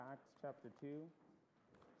chapter 2.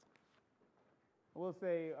 I will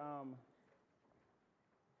say,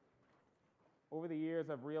 over the years,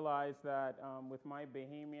 I've realized that with my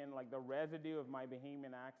Bahamian, like the residue of my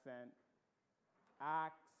Bahamian accent,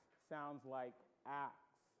 axe sounds like axe.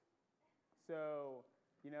 So,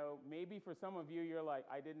 maybe for some of you, you're like,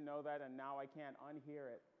 I didn't know that, and now I can't unhear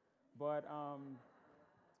it. But,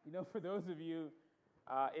 for those of you,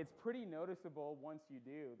 it's pretty noticeable once you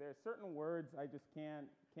do. There are certain words I just can't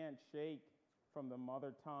shake from the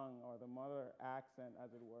mother tongue or the mother accent,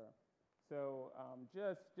 as it were. So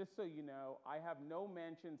just so you know, I have no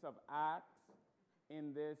mentions of Acts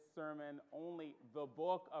in this sermon, only the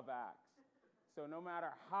book of Acts. So no matter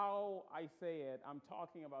how I say it, I'm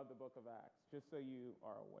talking about the book of Acts, just so you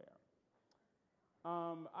are aware.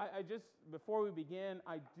 Before we begin,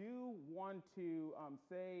 I do want to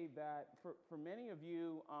say that for many of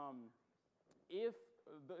you,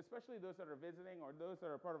 especially those that are visiting or those that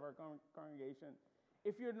are part of our congregation,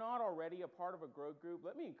 if you're not already a part of a growth group,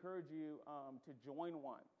 let me encourage you to join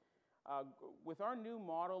one. With our new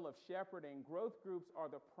model of shepherding, growth groups are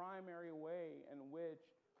the primary way in which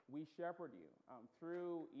we shepherd you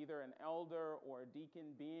through either an elder or a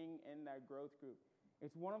deacon being in that growth group.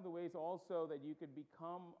 It's one of the ways also that you could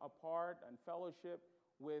become a part and fellowship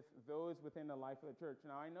with those within the life of the church.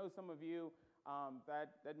 Now, I know some of you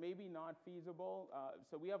that may be not feasible,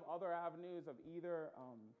 so we have other avenues of either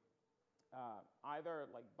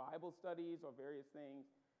like Bible studies or various things,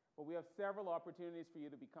 but we have several opportunities for you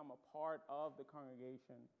to become a part of the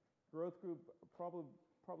congregation. Growth group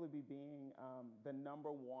probably be being the number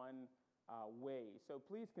one way. So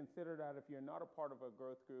please consider that. If you're not a part of a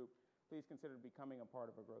growth group, please consider becoming a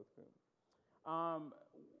part of a growth group.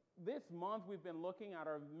 This month we've been looking at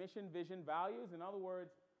our mission, vision, values. In other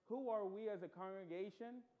words, who are we as a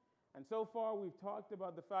congregation? And so far, we've talked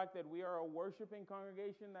about the fact that we are a worshiping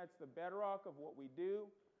congregation. That's the bedrock of what we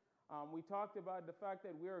do. We talked about the fact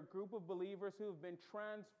that we're a group of believers who have been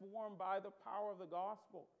transformed by the power of the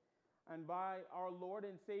gospel and by our Lord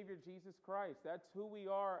and Savior, Jesus Christ. That's who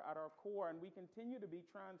we are at our core, and we continue to be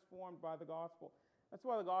transformed by the gospel. That's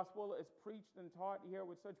why the gospel is preached and taught here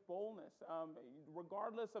with such boldness.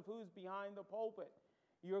 Regardless of who's behind the pulpit,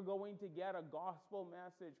 you're going to get a gospel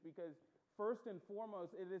message because first and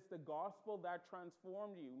foremost, it is the gospel that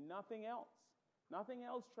transformed you, nothing else. Nothing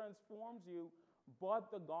else transforms you but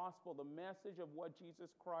the gospel, the message of what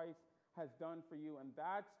Jesus Christ has done for you, and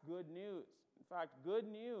that's good news. In fact, good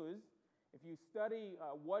news, if you study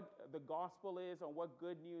what the gospel is or what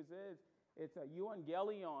good news is, it's a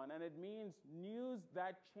euangelion, and it means news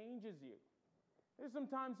that changes you. There's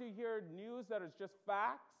sometimes you hear news that is just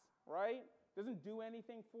facts, right? Doesn't do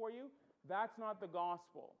anything for you. That's not the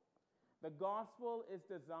gospel. The gospel is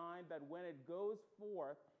designed that when it goes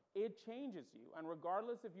forth, it changes you. And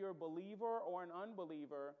regardless if you're a believer or an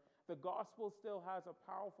unbeliever, the gospel still has a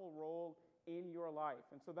powerful role in your life.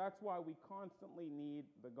 And so that's why we constantly need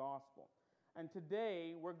the gospel. And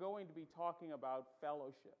today, we're going to be talking about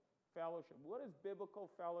fellowship. Fellowship. What is biblical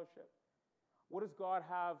fellowship? What does God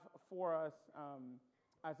have for us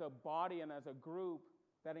as a body and as a group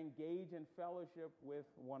that engage in fellowship with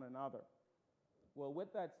one another? Well,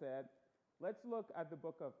 with that said, let's look at the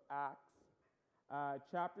book of Acts,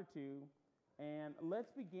 chapter 2, and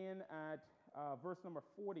let's begin at verse number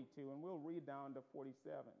 42, and we'll read down to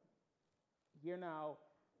 47. Hear now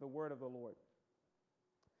the word of the Lord.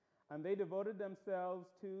 And they devoted themselves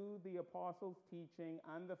to the apostles' teaching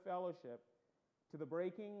and the fellowship, to the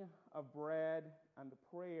breaking of bread and the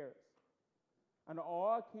prayers. And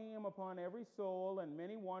awe came upon every soul, and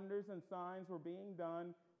many wonders and signs were being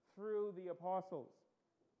done through the apostles.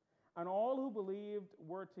 And all who believed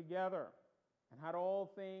were together and had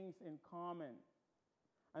all things in common.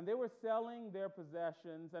 And they were selling their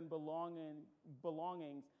possessions and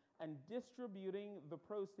belongings and distributing the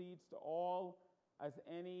proceeds to all as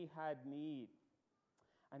any had need.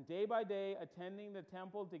 And day by day, attending the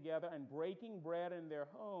temple together and breaking bread in their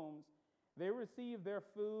homes, they received their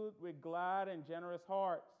food with glad and generous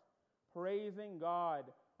hearts, praising God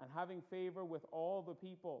and having favor with all the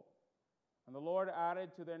people. And the Lord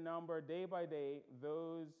added to their number day by day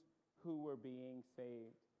those who were being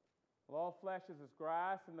saved. Well, all flesh is as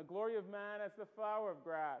grass, and the glory of man as the flower of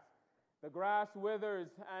grass. The grass withers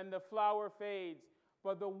and the flower fades,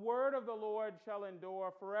 but the word of the Lord shall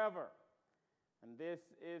endure forever. And this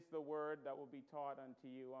is the word that will be taught unto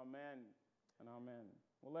you. Amen and amen.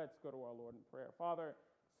 Well, let's go to our Lord in prayer. Father,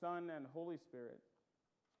 Son, and Holy Spirit,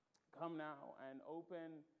 come now and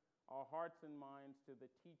open our hearts and minds to the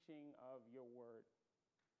teaching of your word.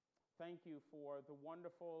 Thank you for the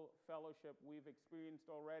wonderful fellowship we've experienced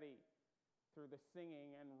already through the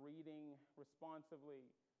singing and reading responsively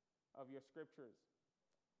of your scriptures.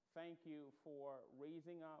 Thank you for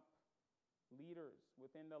raising up leaders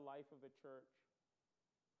within the life of the church.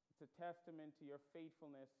 It's a testament to your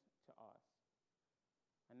faithfulness to us.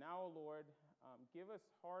 And now, Lord, give us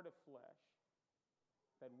heart of flesh,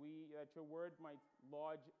 that your word might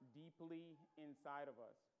lodge deeply inside of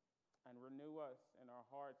us and renew us in our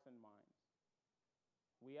hearts and minds.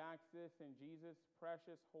 We ask this in Jesus'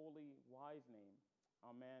 precious, holy, wise name.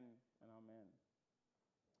 Amen and amen.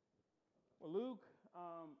 Well, Luke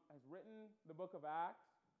has written the book of Acts,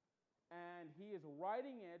 and he is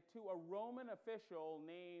writing it to a Roman official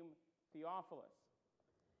named Theophilus.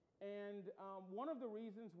 And one of the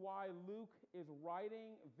reasons why Luke is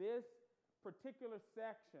writing this particular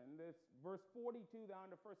section, this verse 42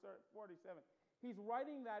 down to verse 47, he's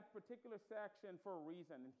writing that particular section for a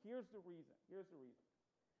reason. And here's the reason.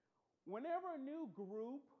 Whenever a new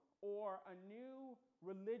group or a new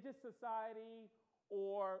religious society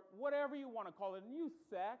or whatever you want to call it, a new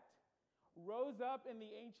sect rose up in the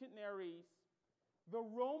ancient Near East, the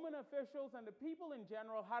Roman officials and the people in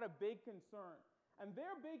general had a big concern. And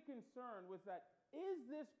their big concern was that, is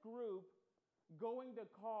this group going to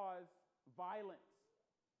cause violence?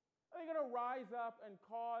 Are they going to rise up and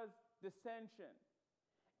cause dissension?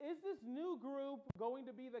 Is this new group going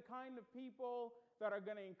to be the kind of people that are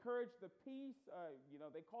going to encourage the peace?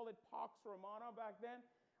 They called it Pax Romana back then.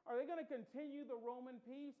 Are they going to continue the Roman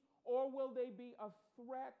peace, or will they be a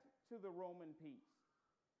threat to the Roman peace?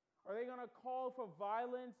 Are they going to call for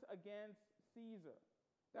violence against Caesar?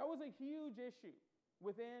 That was a huge issue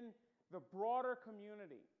within the broader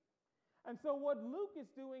community. And so what Luke is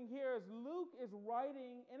doing here is Luke is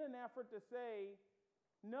writing in an effort to say,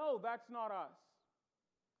 no, that's not us.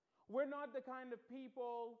 We're not the kind of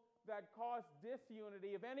people that cause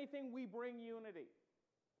disunity. If anything, we bring unity.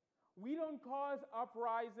 We don't cause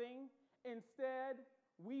uprising. Instead,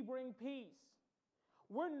 we bring peace.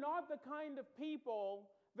 We're not the kind of people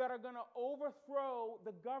that are going to overthrow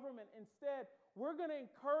the government. Instead, we're going to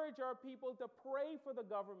encourage our people to pray for the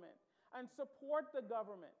government and support the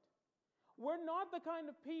government. We're not the kind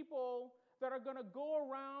of people that are going to go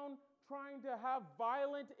around trying to have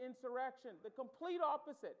violent insurrection. The complete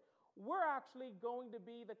opposite. We're actually going to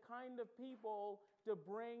be the kind of people to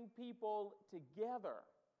bring people together.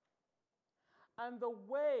 And the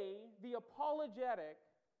way, the apologetic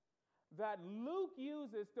that Luke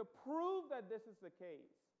uses to prove that this is the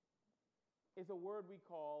case is a word we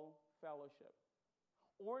call fellowship.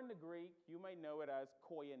 Or in the Greek, you may know it as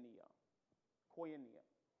koinonia. Koinonia.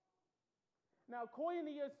 Now,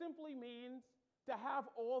 koinonia simply means to have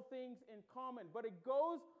all things in common, but it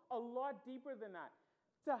goes a lot deeper than that.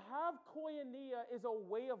 To have koinonia is a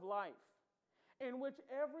way of life in which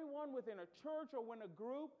everyone within a church or within a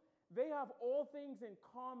group, they have all things in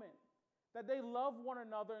common. That they love one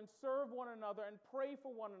another and serve one another and pray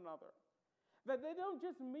for one another. That they don't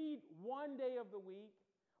just meet one day of the week,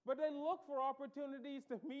 but they look for opportunities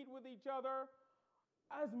to meet with each other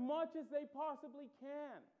as much as they possibly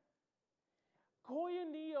can.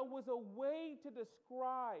 Koinonia was a way to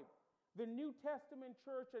describe the New Testament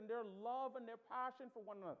church and their love and their passion for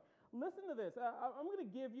one another. Listen to this. I'm going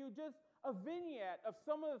to give you just a vignette of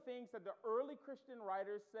some of the things that the early Christian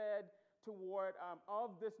writers said toward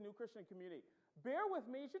of this new Christian community. Bear with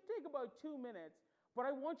me. It should take about 2 minutes, but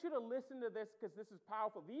I want you to listen to this because this is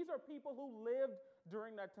powerful. These are people who lived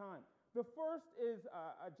during that time. The first is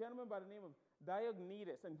a gentleman by the name of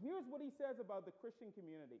Diognetus, and here's what he says about the Christian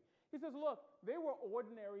community. He says, look, they were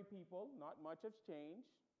ordinary people. Not much has changed,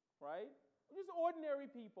 right? Just ordinary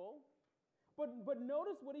people. But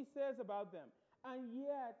notice what he says about them. And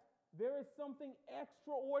yet, there is something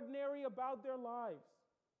extraordinary about their lives.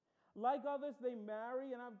 Like others, they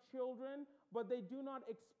marry and have children, but they do not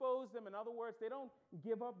expose them. In other words, they don't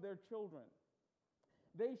give up their children.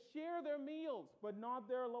 They share their meals, but not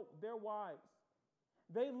their wives.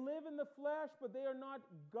 They live in the flesh, but they are not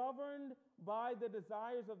governed by the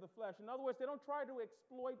desires of the flesh. In other words, they don't try to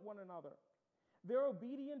exploit one another. They're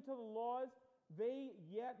obedient to the laws. They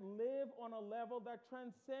yet live on a level that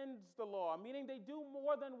transcends the law, meaning they do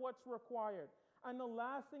more than what's required. And the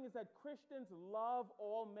last thing is that Christians love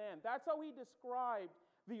all men. That's how he described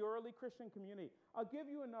the early Christian community. I'll give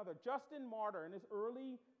you another. Justin Martyr, in his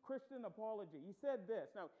early Christian apology, he said this.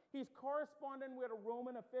 Now, he's corresponding with a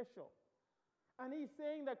Roman official. And he's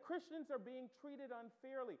saying that Christians are being treated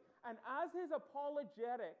unfairly. And as his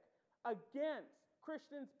apologetic against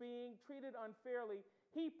Christians being treated unfairly,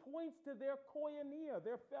 he points to their koinonia,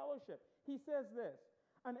 their fellowship. He says this,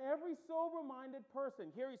 and every sober-minded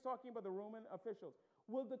person, here he's talking about the Roman officials,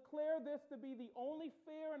 will declare this to be the only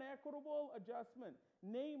fair and equitable adjustment,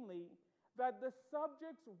 namely, that the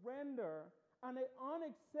subjects render an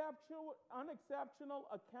unexceptional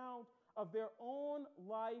account of their own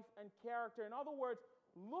life and character. In other words,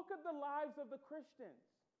 look at the lives of the Christians.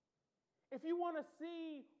 If you want to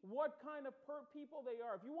see what kind of people they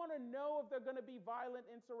are, if you want to know if they're going to be violent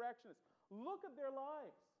insurrectionists, look at their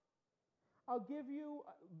lives. I'll give you,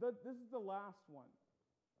 this is the last one.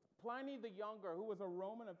 Pliny the Younger, who was a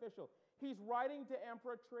Roman official, he's writing to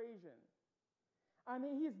Emperor Trajan. And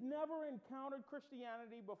he's never encountered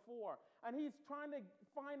Christianity before. And he's trying to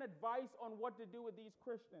find advice on what to do with these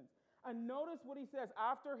Christians. And notice what he says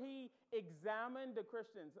after he examined the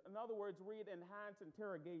Christians. In other words, read enhanced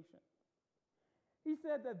interrogation. He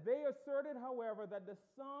said that they asserted, however, that the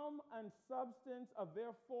sum and substance of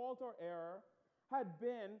their fault or error had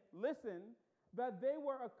been, listen, that they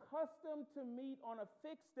were accustomed to meet on a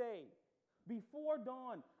fixed day before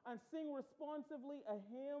dawn and sing responsively a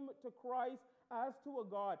hymn to Christ as to a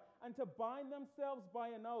God, and to bind themselves by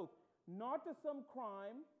an oath, not to some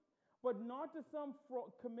crime, but not to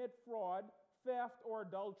commit fraud, theft, or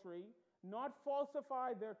adultery, not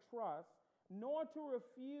falsify their trust, nor to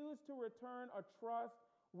refuse to return a trust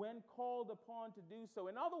when called upon to do so.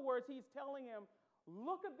 In other words, he's telling him,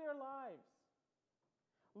 look at their lives.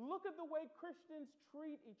 Look at the way Christians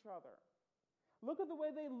treat each other. Look at the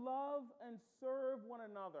way they love and serve one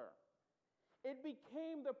another. It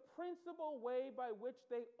became the principal way by which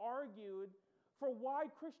they argued for why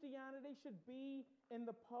Christianity should be in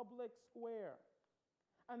the public square.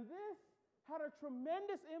 And this had a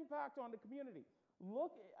tremendous impact on the community.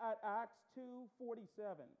 Look at Acts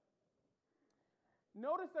 2:47.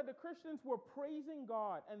 Notice that the Christians were praising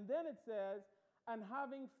God, and then it says, and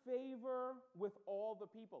having favor with all the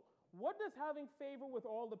people. What does having favor with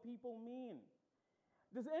all the people mean?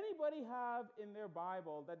 Does anybody have in their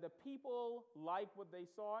Bible that the people liked what they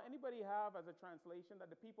saw? Anybody have as a translation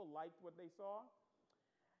that the people liked what they saw?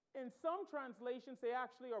 In some translations, they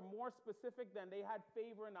actually are more specific than they had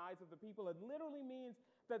favor in the eyes of the people. It literally means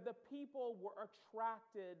that the people were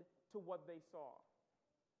attracted to what they saw.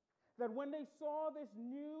 That when they saw this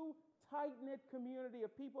new, tight-knit community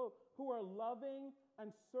of people who are loving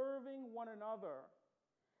and serving one another,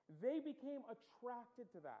 they became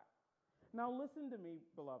attracted to that. Now listen to me,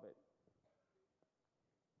 beloved.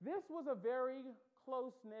 This was a very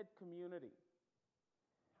close-knit community.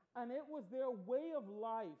 And it was their way of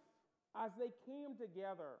life as they came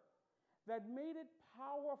together that made it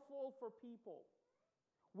powerful for people.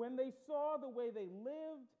 When they saw the way they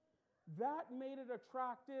lived, that made it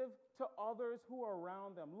attractive to others who are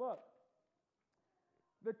around them. Look,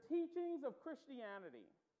 the teachings of Christianity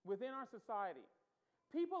within our society,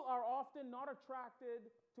 people are often not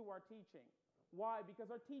attracted to our teaching. Why?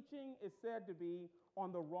 Because our teaching is said to be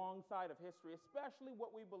on the wrong side of history, especially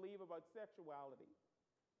what we believe about sexuality.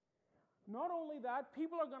 Not only that,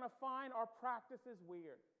 people are going to find our practices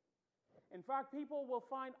weird. In fact, people will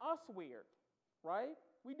find us weird, right?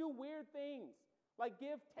 We do weird things, like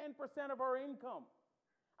give 10% of our income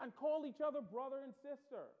and call each other brother and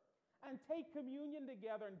sister and take communion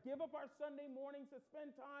together and give up our Sunday mornings to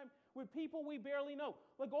spend time with people we barely know.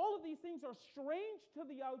 Like, all of these things are strange to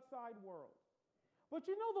the outside world. But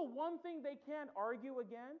you know the one thing they can't argue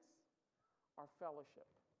against? Our fellowship.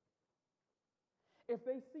 If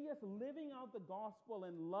they see us living out the gospel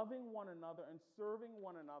and loving one another and serving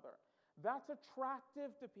one another, that's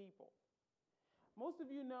attractive to people. Most of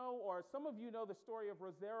you know, or some of you know, the story of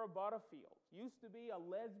Rosaria Butterfield. Used to be a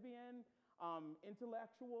lesbian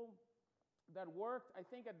intellectual that worked, I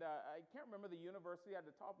think, I can't remember the university at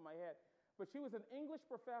the top of my head, but she was an English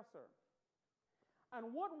professor.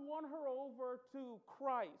 And what won her over to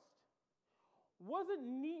Christ wasn't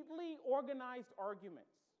neatly organized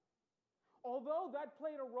arguments, although that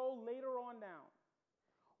played a role later on down.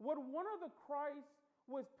 What won her to Christ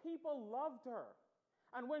was people loved her.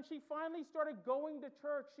 And when she finally started going to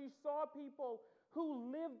church, she saw people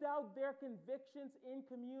who lived out their convictions in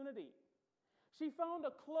community. She found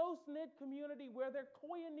a close-knit community where their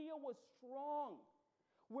koinonia was strong,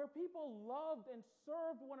 where people loved and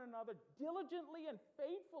served one another diligently and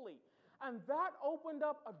faithfully. And that opened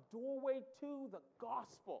up a doorway to the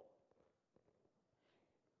gospel.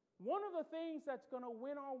 One of the things that's going to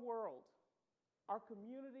win our world, our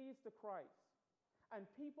communities to Christ and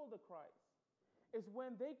people to Christ, is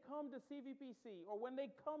when they come to CVPC or when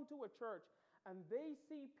they come to a church and they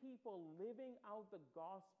see people living out the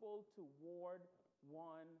gospel toward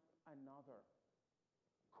one another.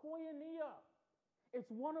 Koinonia.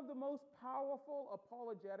 It's one of the most powerful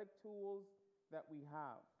apologetic tools that we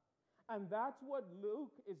have. And that's what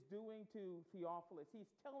Luke is doing to Theophilus.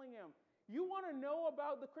 He's telling him, you want to know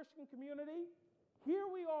about the Christian community? Here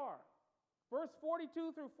we are. Verse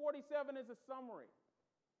 42 through 47 is a summary.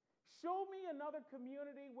 Show me another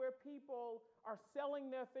community where people are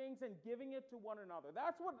selling their things and giving it to one another.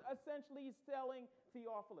 That's what essentially he's telling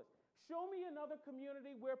Theophilus. Show me another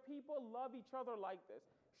community where people love each other like this.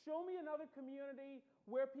 Show me another community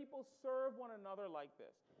where people serve one another like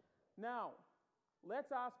this. Now, let's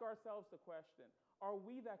ask ourselves the question, are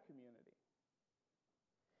we that community?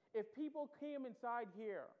 If people came inside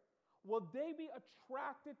here, will they be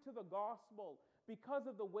attracted to the gospel because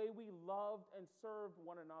of the way we loved and served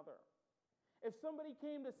one another? If somebody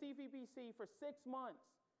came to CVBC for 6 months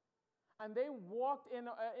and they walked in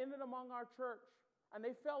and among our church and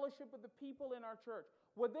they fellowship with the people in our church,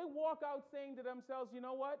 would they walk out saying to themselves, you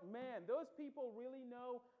know what, man, those people really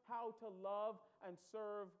know how to love and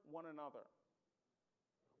serve one another?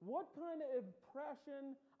 What kind of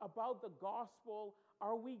impression about the gospel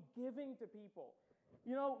are we giving to people?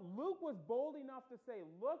 You know, Luke was bold enough to say,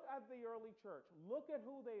 look at the early church. Look at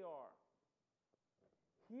who they are.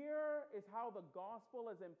 Here is how the gospel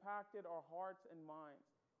has impacted our hearts and minds.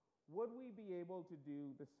 Would we be able to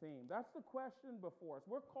do the same? That's the question before us.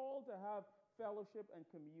 We're called to have fellowship and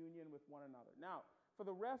communion with one another. Now, for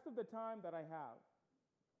the rest of the time that I have,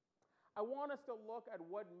 I want us to look at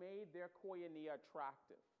what made their koinonia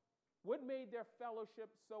attractive. What made their fellowship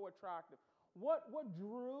so attractive? What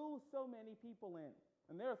drew so many people in?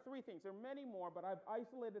 And there are 3 things. There are many more, but I've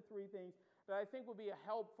isolated 3 things that I think will be a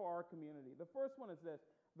help for our community. The first one is this: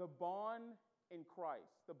 the bond in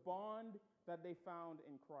Christ, the bond that they found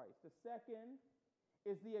in Christ. The second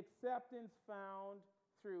is the acceptance found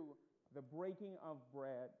through the breaking of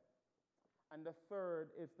bread. And the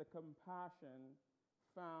third is the compassion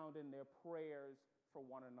found in their prayers for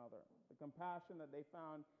one another. The compassion that they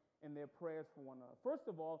found in their prayers for one another. First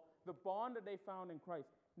of all, the bond that they found in Christ.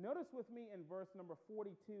 Notice with me in verse number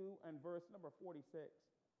 42 and verse number 46.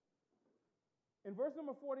 In verse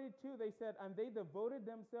number 42, they said, and they devoted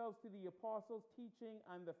themselves to the apostles' teaching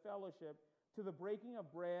and the fellowship, to the breaking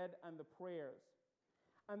of bread and the prayers.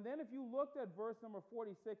 And then if you looked at verse number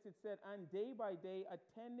 46, it said, and day by day,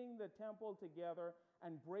 attending the temple together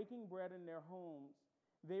and breaking bread in their homes,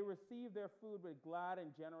 they received their food with glad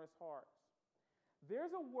and generous hearts.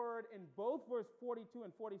 There's a word in both verse 42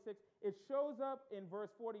 and 46. It shows up in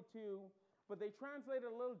verse 42, but they translate it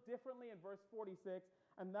a little differently in verse 46,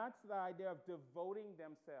 and that's the idea of devoting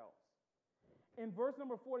themselves. In verse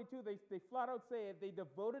number 42, they flat out say it, they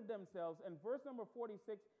devoted themselves. In verse number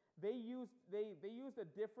 46, they used a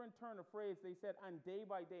different turn of phrase. They said, and day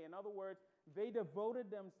by day. In other words, they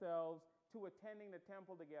devoted themselves to attending the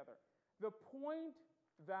temple together. The point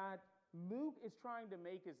that Luke is trying to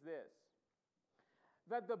make is this: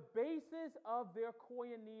 that the basis of their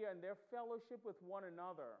koinonia and their fellowship with one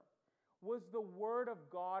another was the word of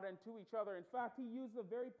God and to each other. In fact, he used a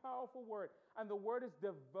very powerful word, and the word is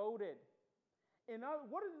devoted.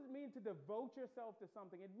 What does it mean to devote yourself to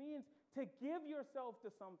something? It means to give yourself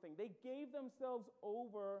to something. They gave themselves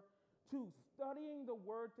over to studying the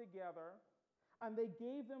word together, and they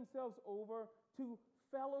gave themselves over to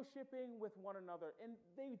fellowshipping with one another, and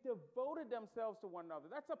they devoted themselves to one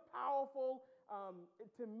another. That's a powerful,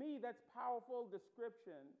 to me, that's powerful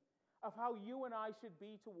description of how you and I should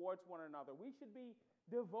be towards one another. We should be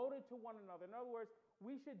devoted to one another. In other words,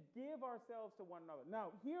 we should give ourselves to one another.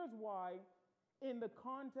 Now, here's why, in the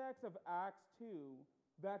context of Acts 2,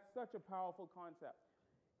 that's such a powerful concept.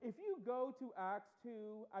 If you go to Acts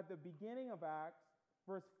 2 at the beginning of Acts,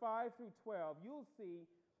 verse 5 through 12, you'll see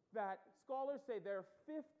that scholars say there are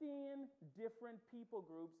 15 different people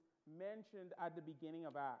groups mentioned at the beginning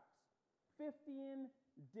of Acts. 15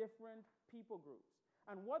 different people groups.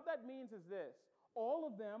 And what that means is this: all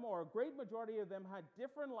of them, or a great majority of them, had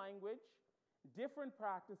different language, different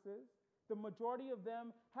practices. The majority of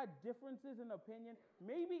them had differences in opinion,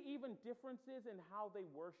 maybe even differences in how they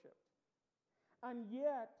worshiped. And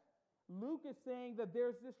yet, Luke is saying that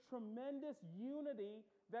there's this tremendous unity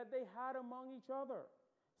that they had among each other.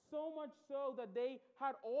 So much so that they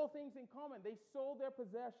had all things in common. They sold their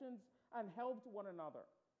possessions and helped one another.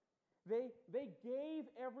 They gave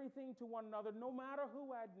everything to one another, no matter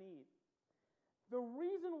who had need. The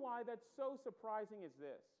reason why that's so surprising is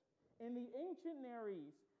this: in the ancient Near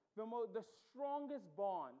East, the strongest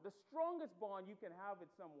bond you can have with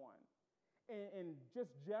someone in just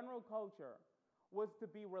general culture was to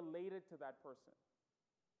be related to that person.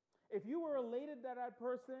 If you were related to that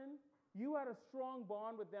person, you had a strong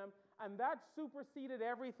bond with them, and that superseded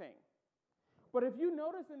everything. But if you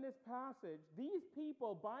notice in this passage, these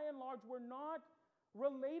people, by and large, were not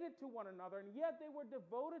related to one another, and yet they were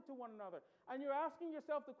devoted to one another. And you're asking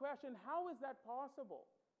yourself the question, how is that possible?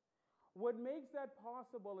 What makes that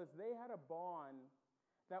possible is they had a bond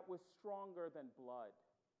that was stronger than blood.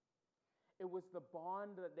 It was the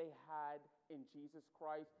bond that they had in Jesus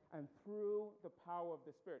Christ and through the power of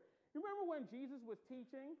the Spirit. You remember when Jesus was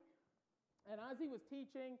teaching, and as he was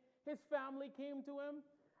teaching, his family came to him,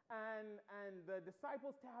 and the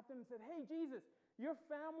disciples tapped him and said, "Hey, Jesus, your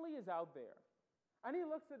family is out there." And he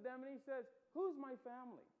looks at them and he says, "Who's my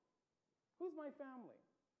family? Who's my family?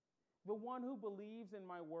 The one who believes in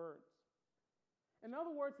my words." In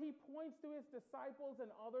other words, he points to his disciples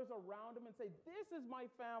and others around him and says, "This is my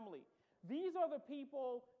family. These are the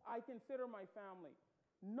people I consider my family.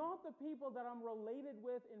 Not the people that I'm related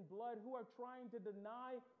with in blood who are trying to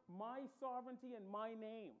deny my sovereignty and my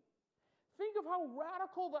name." Think of how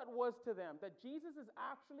radical that was to them, that Jesus is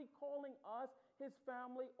actually calling us his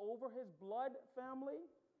family over his blood family.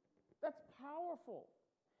 That's powerful.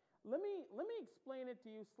 Let me explain it to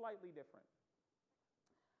you slightly different.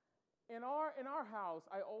 In our house,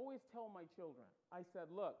 I always tell my children, I said,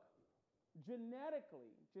 look,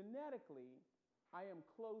 genetically, I am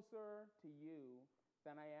closer to you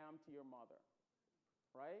than I am to your mother,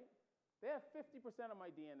 right? They have 50% of my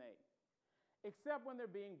DNA. Except when they're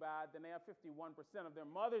being bad, then they have 51% of their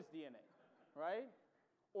mother's DNA, right?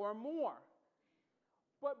 Or more.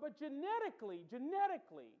 But genetically,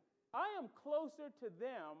 I am closer to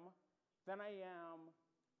them than I am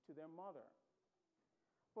to their mother.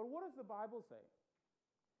 But what does the Bible say?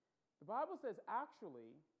 The Bible says,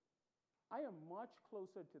 actually, I am much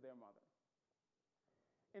closer to their mother.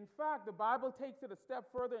 In fact, the Bible takes it a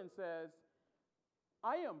step further and says,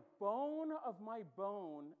 I am bone of my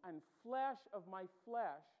bone and flesh of my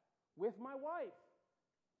flesh with my wife.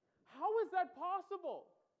 How is that possible?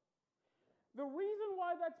 The reason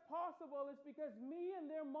why that's possible is because me and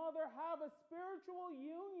their mother have a spiritual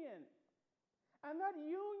union. And that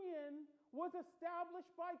union was established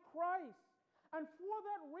by Christ. And for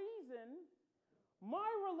that reason, my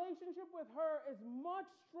relationship with her is much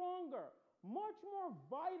stronger, much more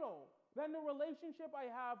vital than the relationship I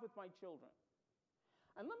have with my children.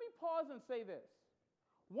 And let me pause and say this.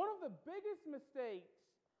 One of the biggest mistakes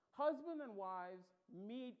husband and wives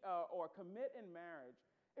meet or commit in marriage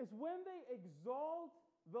is when they exalt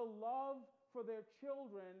the love for their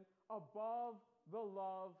children above the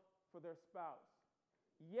love for their spouse.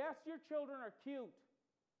 Yes, your children are cute.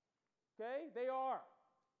 Okay? They are.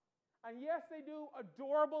 And yes, they do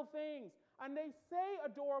adorable things. And they say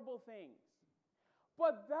adorable things.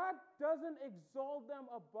 But that doesn't exalt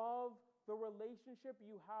them above the relationship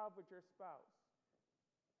you have with your spouse.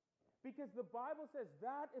 Because the Bible says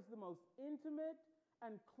that is the most intimate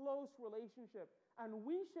and close relationship. And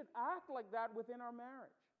we should act like that within our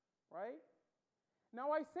marriage, right?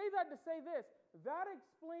 Now, I say that to say this. That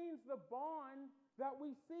explains the bond that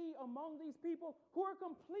we see among these people who are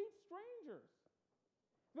complete strangers.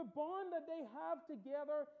 The bond that they have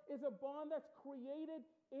together is a bond that's created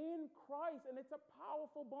in Christ, and it's a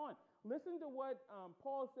powerful bond. Listen to what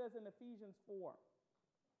Paul says in Ephesians 4.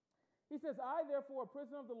 He says, I, therefore, a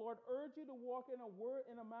prisoner of the Lord, urge you to walk in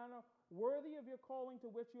a manner worthy of your calling to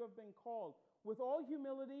which you have been called, with all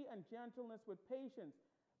humility and gentleness, with patience,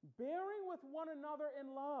 bearing with one another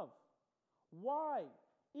in love. Why?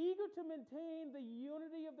 Eager to maintain the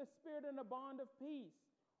unity of the Spirit in a bond of peace.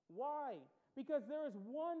 Why? Because there is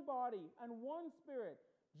one body and one Spirit,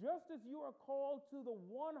 just as you are called to the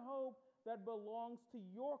one hope that belongs to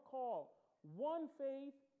your call. One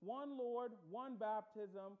faith, one Lord, one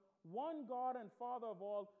baptism, one God and Father of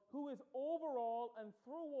all, who is over all and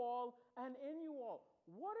through all and in you all.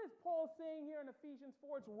 What is Paul saying here in Ephesians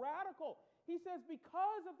 4? It's radical. He says,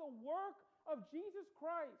 because of the work of Jesus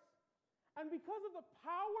Christ and because of the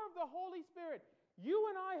power of the Holy Spirit, you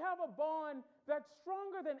and I have a bond that's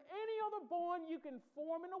stronger than any other bond you can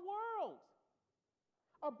form in the world.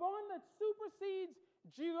 A bond that supersedes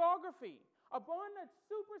geography. A bond that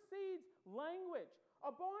supersedes language.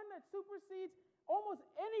 A bond that supersedes almost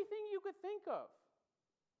anything you could think of.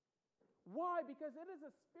 Why? Because it is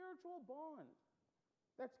a spiritual bond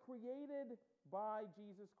that's created by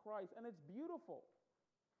Jesus Christ, and it's beautiful.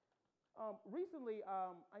 Recently,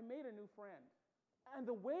 I made a new friend. And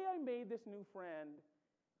the way I made this new friend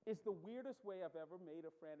is the weirdest way I've ever made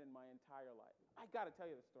a friend in my entire life. I got to tell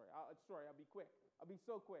you the story. I'll be quick. I'll be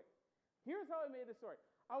so quick. Here's how I made the story.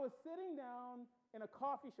 I was sitting down in a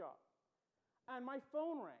coffee shop, and my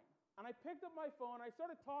phone rang. And I picked up my phone. I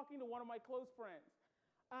started talking to one of my close friends.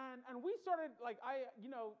 And we started,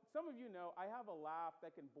 some of you know, I have a laugh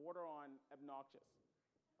that can border on obnoxious.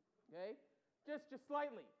 Okay? Just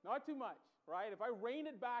slightly, not too much, right? If I rein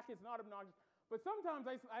it back, it's not obnoxious. But sometimes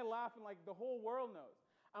I laugh and like the whole world knows.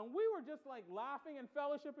 And we were just like laughing and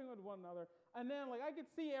fellowshipping with one another. And then like I could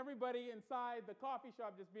see everybody inside the coffee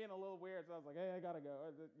shop just being a little weird. So I was like, hey, I gotta go.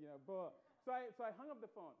 Blah. So I hung up the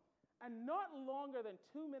phone. And not longer than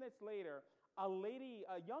 2 minutes later, a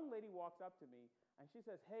young lady walks up to me and she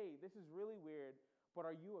says, hey, this is really weird, but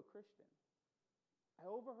are you a Christian? I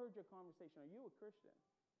overheard your conversation. Are you a Christian?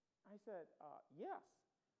 I said, yes.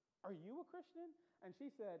 Are you a Christian? And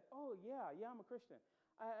she said, oh, yeah, I'm a Christian.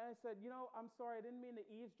 I said, I'm sorry, I didn't mean to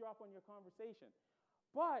eavesdrop on your conversation.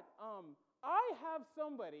 But I have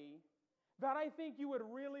somebody that I think you would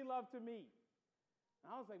really love to meet.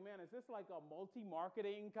 And I was like, man, is this like a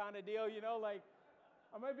multi-marketing kind of deal? Like,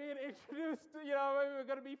 am I being introduced to, maybe we're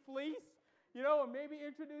going to be fleeced? Or maybe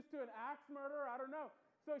introduced to an axe murderer? I don't know.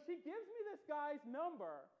 So she gives me this guy's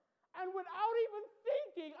number. And without even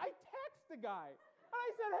thinking, I text the guy. And I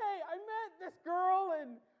said, hey, I met this girl,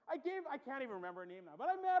 and I can't even remember her name now, but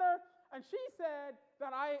I met her, and she said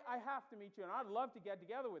that I have to meet you, and I'd love to get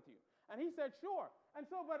together with you. And he said, sure. And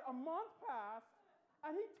so, but a month passed,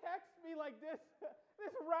 and he texted me like this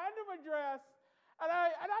random address, and I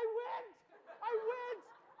went.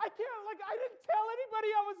 I didn't tell anybody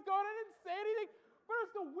I was going. I didn't say anything, but it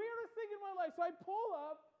was the weirdest thing in my life. So I pull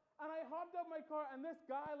up, and I hopped up my car, and this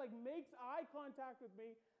guy like makes eye contact with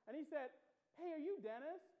me, and he said, hey, are you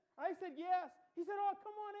Dennis? And I said, yes. He said, oh,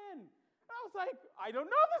 come on in. And I was like, I don't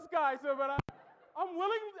know this guy, but I'm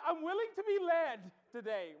willing to be led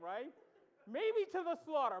today, right? Maybe to the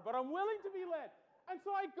slaughter, but I'm willing to be led. And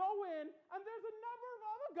so I go in, and there's a number of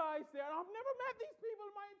other guys there, and I've never met these people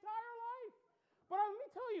in my entire life. But let me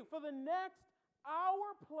tell you, for the next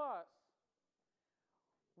hour plus,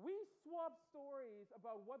 we swapped stories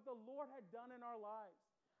about what the Lord had done in our lives.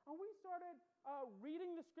 And we started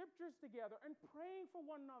reading the scriptures together and praying for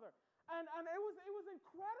one another. And it was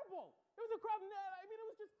incredible. It was incredible. I mean,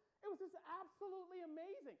 it was just absolutely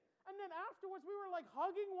amazing. And then afterwards, we were like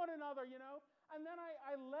hugging one another, And then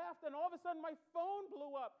I left, and all of a sudden my phone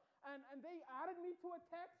blew up. And they added me to a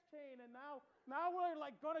text chain, and now we're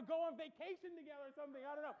like going to go on vacation together or something.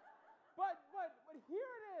 I don't know. But here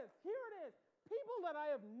it is. People that I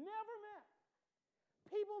have never met.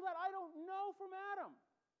 People that I don't know from Adam.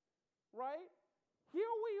 Right? Here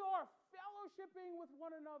we are fellowshipping with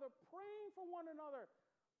one another, praying for one another,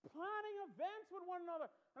 planning events with one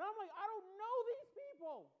another. And I'm like, I don't know these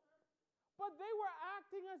people. But they were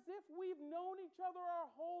acting as if we've known each other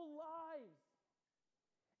our whole lives.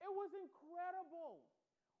 It was incredible.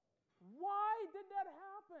 Why did that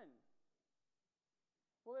happen?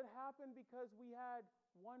 Well, it happened because we had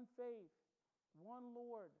one faith, one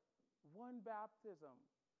Lord, one baptism,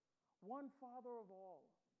 one Father of all.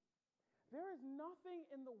 There is nothing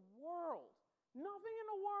in the world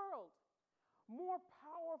more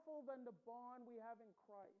powerful than the bond we have in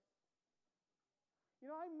Christ.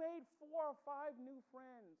 I made 4 or 5 new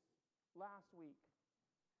friends last week.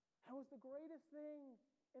 It was the greatest thing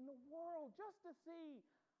in the world just to see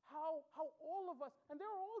how all of us, and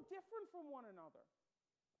they're all different from one another.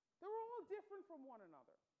 They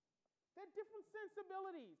had different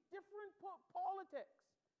sensibilities, different politics,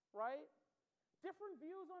 right? Different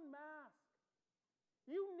views on masks.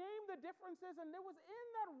 You name the differences, and it was in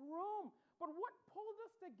that room. But what pulled us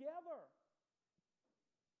together?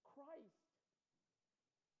 Christ.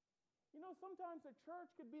 Sometimes the church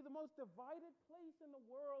could be the most divided place in the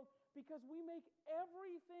world because we make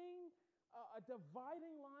everything a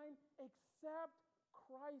dividing line except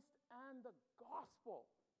Christ and the gospel.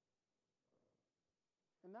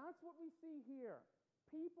 And that's what we see here.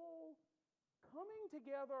 People coming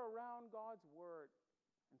together around God's word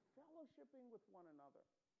and fellowshipping with one another,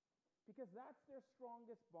 because that's their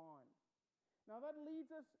strongest bond. Now that leads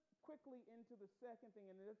us quickly into the second thing,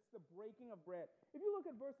 and it's the breaking of bread. If you look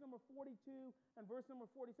at verse number 42 and verse number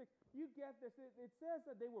 46, you get this. It says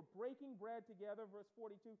that they were breaking bread together, verse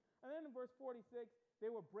 42, and then in verse 46,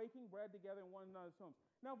 they were breaking bread together in one another's homes.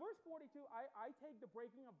 Now verse 42, I take the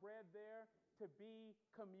breaking of bread there to be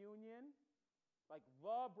communion, like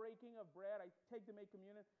the breaking of bread. I take to make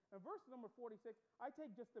communion. And verse number 46, I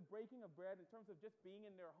take just the breaking of bread in terms of just being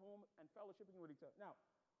in their home and fellowshipping with each other. Now,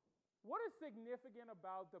 what is significant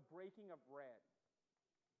about the breaking of bread?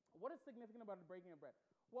 What is significant about the breaking of bread?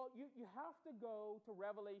 Well, you have to go to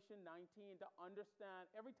Revelation 19 to understand,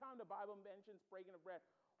 every time the Bible mentions breaking of bread,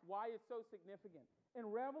 why it's so significant. In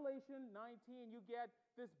Revelation 19, you get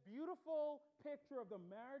this beautiful picture of the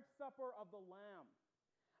marriage supper of the Lamb.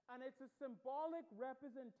 And it's a symbolic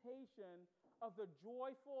representation of the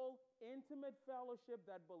joyful, intimate fellowship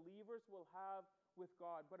that believers will have with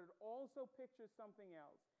God, but it also pictures something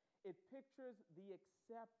else. It pictures the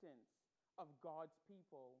acceptance of God's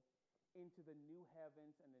people into the new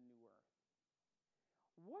heavens and the new earth.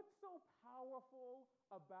 What's so powerful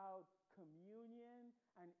about communion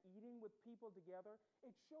and eating with people together?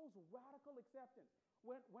 It shows radical acceptance.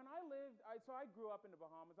 When I lived, so I grew up in the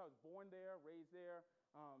Bahamas. I was born there, raised there.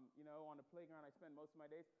 On the playground I spent most of my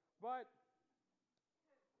days. But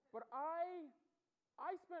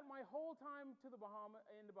I spent my whole time in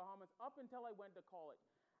the Bahamas up until I went to college.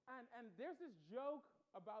 And there's this joke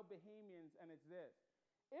about Bahamians, and it's this.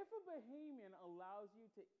 If a Bahamian allows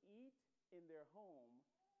you to eat in their home,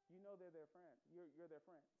 you know they're their friend. You're their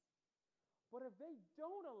friends. But if they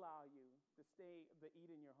don't allow you to eat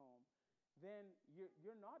in your home, then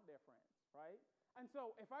you're not their friends, right? And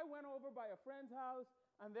so if I went over by a friend's house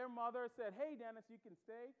and their mother said, "Hey, Dennis, you can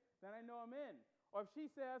stay," then I know I'm in. Or if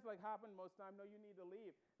she says, like happened most time, "No, you need to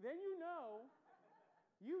leave," then you know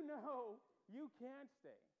you can't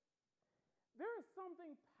stay. There is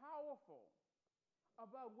something powerful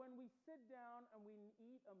about when we sit down and we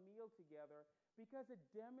eat a meal together, because it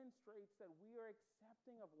demonstrates that we are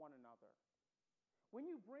accepting of one another. When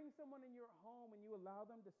you bring someone in your home and you allow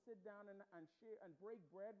them to sit down and share and break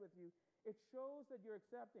bread with you, it shows that you're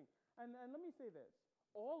accepting. And let me say this.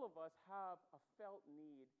 All of us have a felt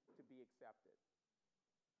need to be accepted.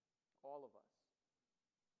 All of us.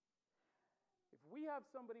 If we have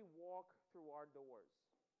somebody walk through our doors,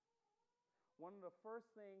 one of the first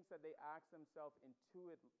things that they ask themselves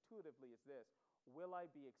intuitively is this: will I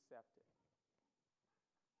be accepted?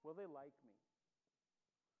 Will they like me?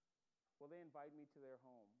 Will they invite me to their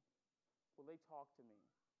home? Will they talk to me?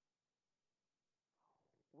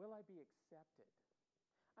 Will I be accepted?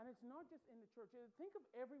 And it's not just in the church. Think of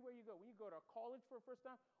everywhere you go. When you go to college for the first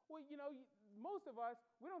time, well, most of us,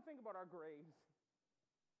 we don't think about our grades.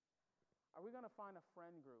 Are we going to find a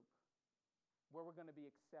friend group where we're going to be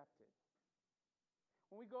accepted?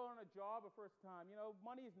 When we go on a job the first time,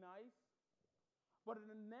 money is nice. But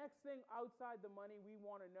the next thing outside the money we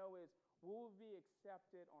want to know is, will we be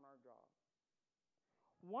accepted on our job?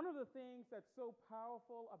 One of the things that's so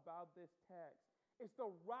powerful about this text is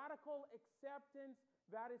the radical acceptance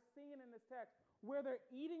that is seen in this text, where they're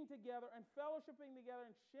eating together and fellowshipping together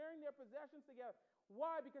and sharing their possessions together.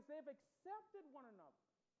 Why? Because they've accepted one another.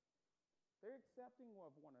 They're accepting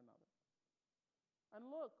of one another.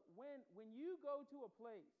 And look, when you go to a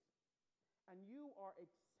place and you are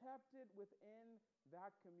accepted within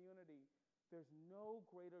that community, there's no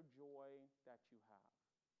greater joy that you have.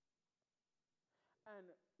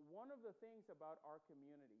 And one of the things about our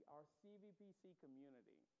community, our CVPC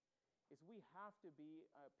community, is we have to be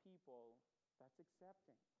a people that's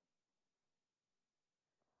accepting.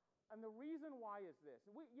 And the reason why is this.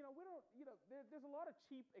 There's a lot of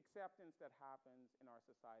cheap acceptance that happens in our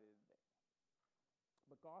society today.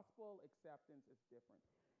 But gospel acceptance is different.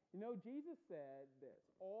 Jesus said this: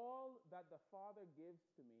 all that the Father gives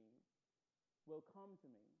to me will come to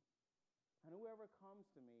me, and whoever comes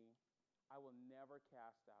to me, I will never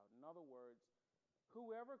cast out. In other words,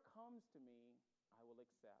 whoever comes to me, I will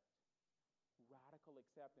accept. Radical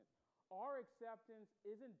acceptance. Our acceptance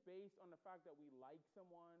isn't based on the fact that we like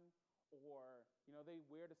someone, or they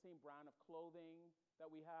wear the same brand of clothing that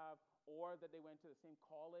we have, or that they went to the same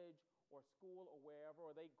college or school or wherever,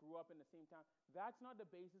 or they grew up in the same town. That's not the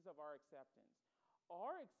basis of our acceptance.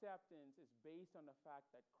 Our acceptance is based on the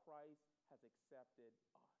fact that Christ has accepted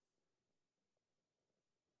us.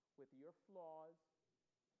 With your flaws,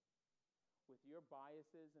 with your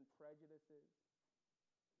biases and prejudices,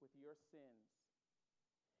 with your sins.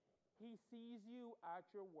 He sees you at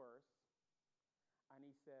your worst, and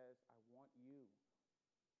he says, I want you.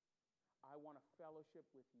 I want a fellowship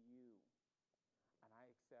with you, and I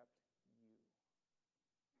accept you.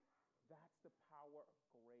 That's the power of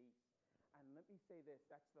grace. And let me say this,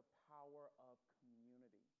 that's the power of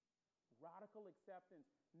community. Radical acceptance,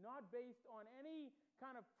 not based on any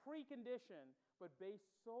kind of precondition, but based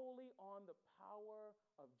solely on the power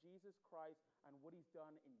of Jesus Christ and what he's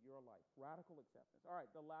done in your life. Radical acceptance. All right,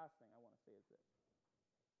 the last thing I want to say is this.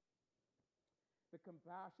 The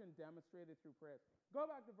compassion demonstrated through prayers. Go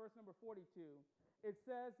back to verse number 42. It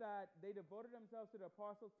says that they devoted themselves to the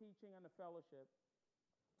apostles' teaching and the fellowship,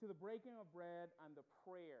 to the breaking of bread and the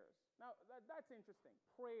prayers. Now, that's interesting.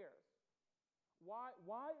 Prayers.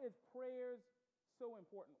 Why is prayers so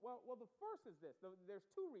important? Well, the first is this. There's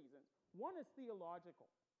two reasons. One is theological,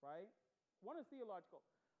 right? One is theological.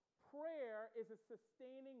 Prayer is a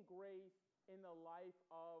sustaining grace in the life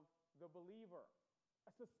of the believer.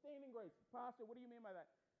 A sustaining grace. Pastor, what do you mean by that?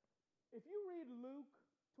 If you read Luke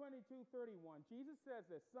 22:31, Jesus says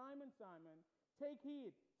this, Simon, Simon, take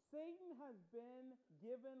heed. Satan has been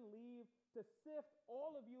given leave to sift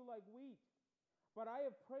all of you like wheat. But I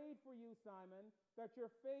have prayed for you, Simon, that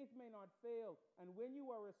your faith may not fail. And when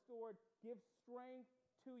you are restored, give strength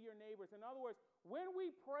to your neighbors. In other words, when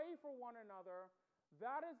we pray for one another,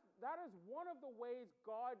 that is one of the ways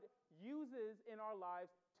God uses in our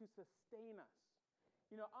lives to sustain us.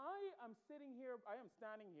 You know, I am standing here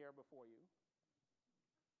before you.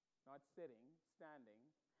 Not sitting, standing.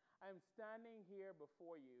 I am standing here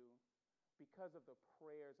before you because of the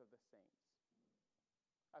prayers of the saints.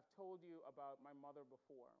 I've told you about my mother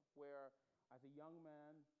before, where as a young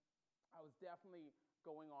man, I was definitely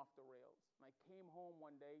going off the rails. And I came home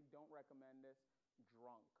one day, don't recommend this,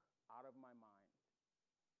 drunk, out of my mind.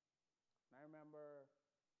 And I remember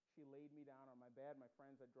she laid me down on my bed. My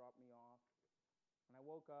friends had dropped me off. And I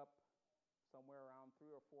woke up somewhere around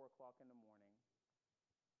 3 or 4 o'clock in the morning,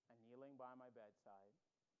 and kneeling by my bedside,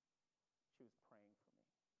 she was praying for me.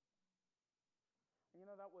 And you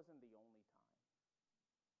know, that wasn't the only time.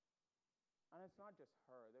 And it's not just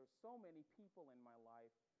her. There's so many people in my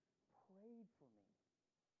life prayed for me.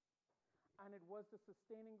 And it was the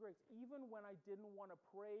sustaining grace. Even when I didn't want to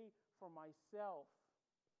pray for myself,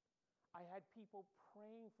 I had people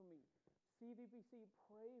praying for me. CVBC,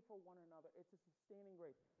 pray for one another. It's a sustaining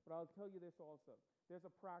grace. But I'll tell you this also. There's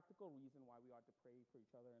a practical reason why we ought to pray for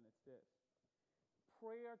each other, and it's this.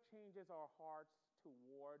 Prayer changes our hearts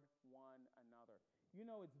toward one another. You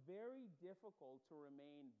know, it's very difficult to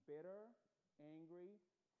remain bitter, angry,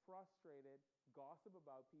 frustrated, gossip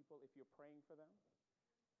about people if you're praying for them.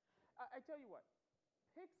 I tell you what,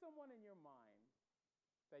 pick someone in your mind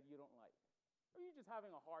that you don't like, or you're just having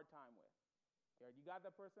a hard time with. You got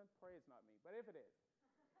that person? Pray it's not me. But if it is,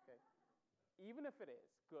 okay, even if it is,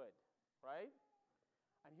 good, right?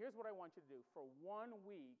 And here's what I want you to do. For 1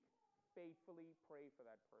 week, faithfully pray for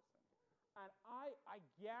that person. And I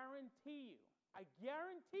guarantee you,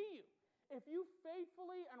 if you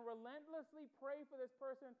faithfully and relentlessly pray for this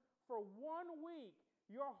person for 1 week,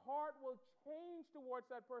 your heart will change towards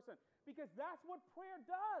that person, because that's what prayer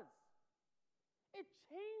does. It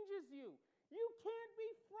changes you. You can't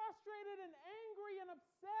be frustrated and angry and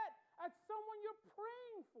upset at someone you're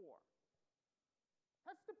praying for.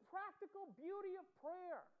 That's the practical beauty of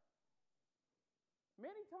prayer.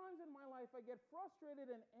 Many times in my life, I get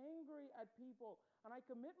frustrated and angry at people, and I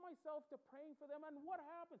commit myself to praying for them, and what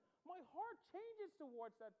happens? My heart changes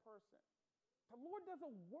towards that person. The Lord does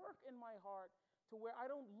a work in my heart to where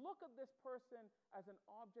I don't look at this person as an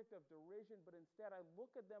object of derision, but instead I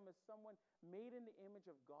look at them as someone made in the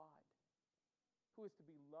image of God, who is to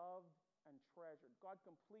be loved and treasured. God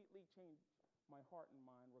completely changed my heart and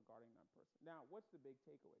mind regarding that person. Now, what's the big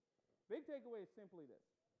takeaway? Big takeaway is simply this.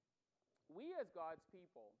 We as God's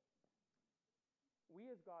people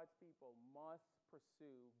must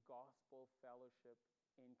pursue gospel fellowship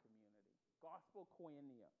in community. Gospel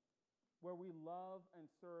koinonia, where we love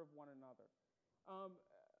and serve one another.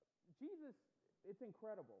 Jesus, it's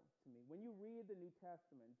incredible to me. When you read the New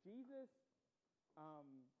Testament, Jesus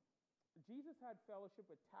had fellowship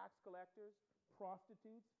with tax collectors,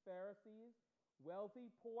 prostitutes, Pharisees, wealthy,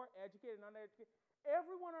 poor, educated, and uneducated.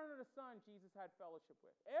 Everyone under the sun, Jesus had fellowship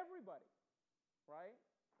with. Everybody, right?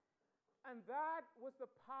 And that was the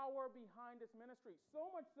power behind his ministry. So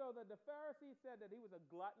much so that the Pharisees said that he was a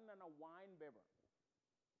glutton and a wine bibber,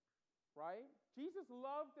 right? Jesus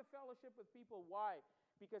loved to fellowship with people. Why?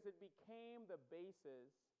 Because it became the basis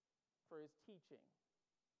for his teaching.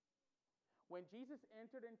 When Jesus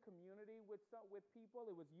entered in community with people,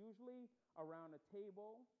 it was usually around a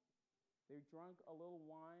table. They drank a little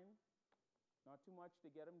wine, not too much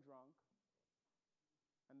to get them drunk,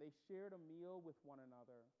 and they shared a meal with one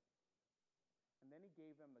another, and then he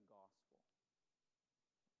gave them the gospel.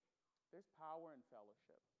 There's power in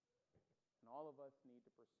fellowship, and all of us need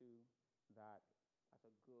to pursue that as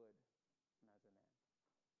a good and as an end.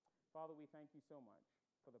 Father, we thank you so much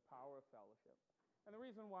for the power of fellowship. And the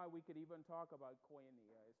reason why we could even talk about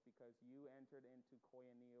koinonia is because you entered into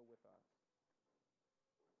koinonia with us.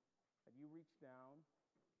 That you reached down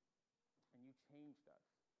and you changed us.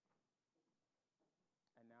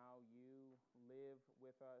 And now you live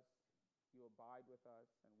with us, you abide with us,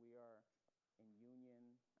 and we are in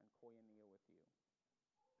union and koinonia with you.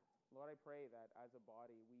 Lord, I pray that as a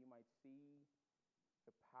body we might see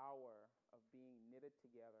the power of being knitted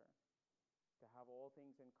together to have all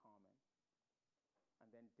things in common, and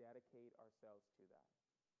then dedicate ourselves to that.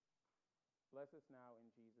 Bless us now in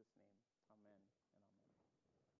Jesus' name. Amen.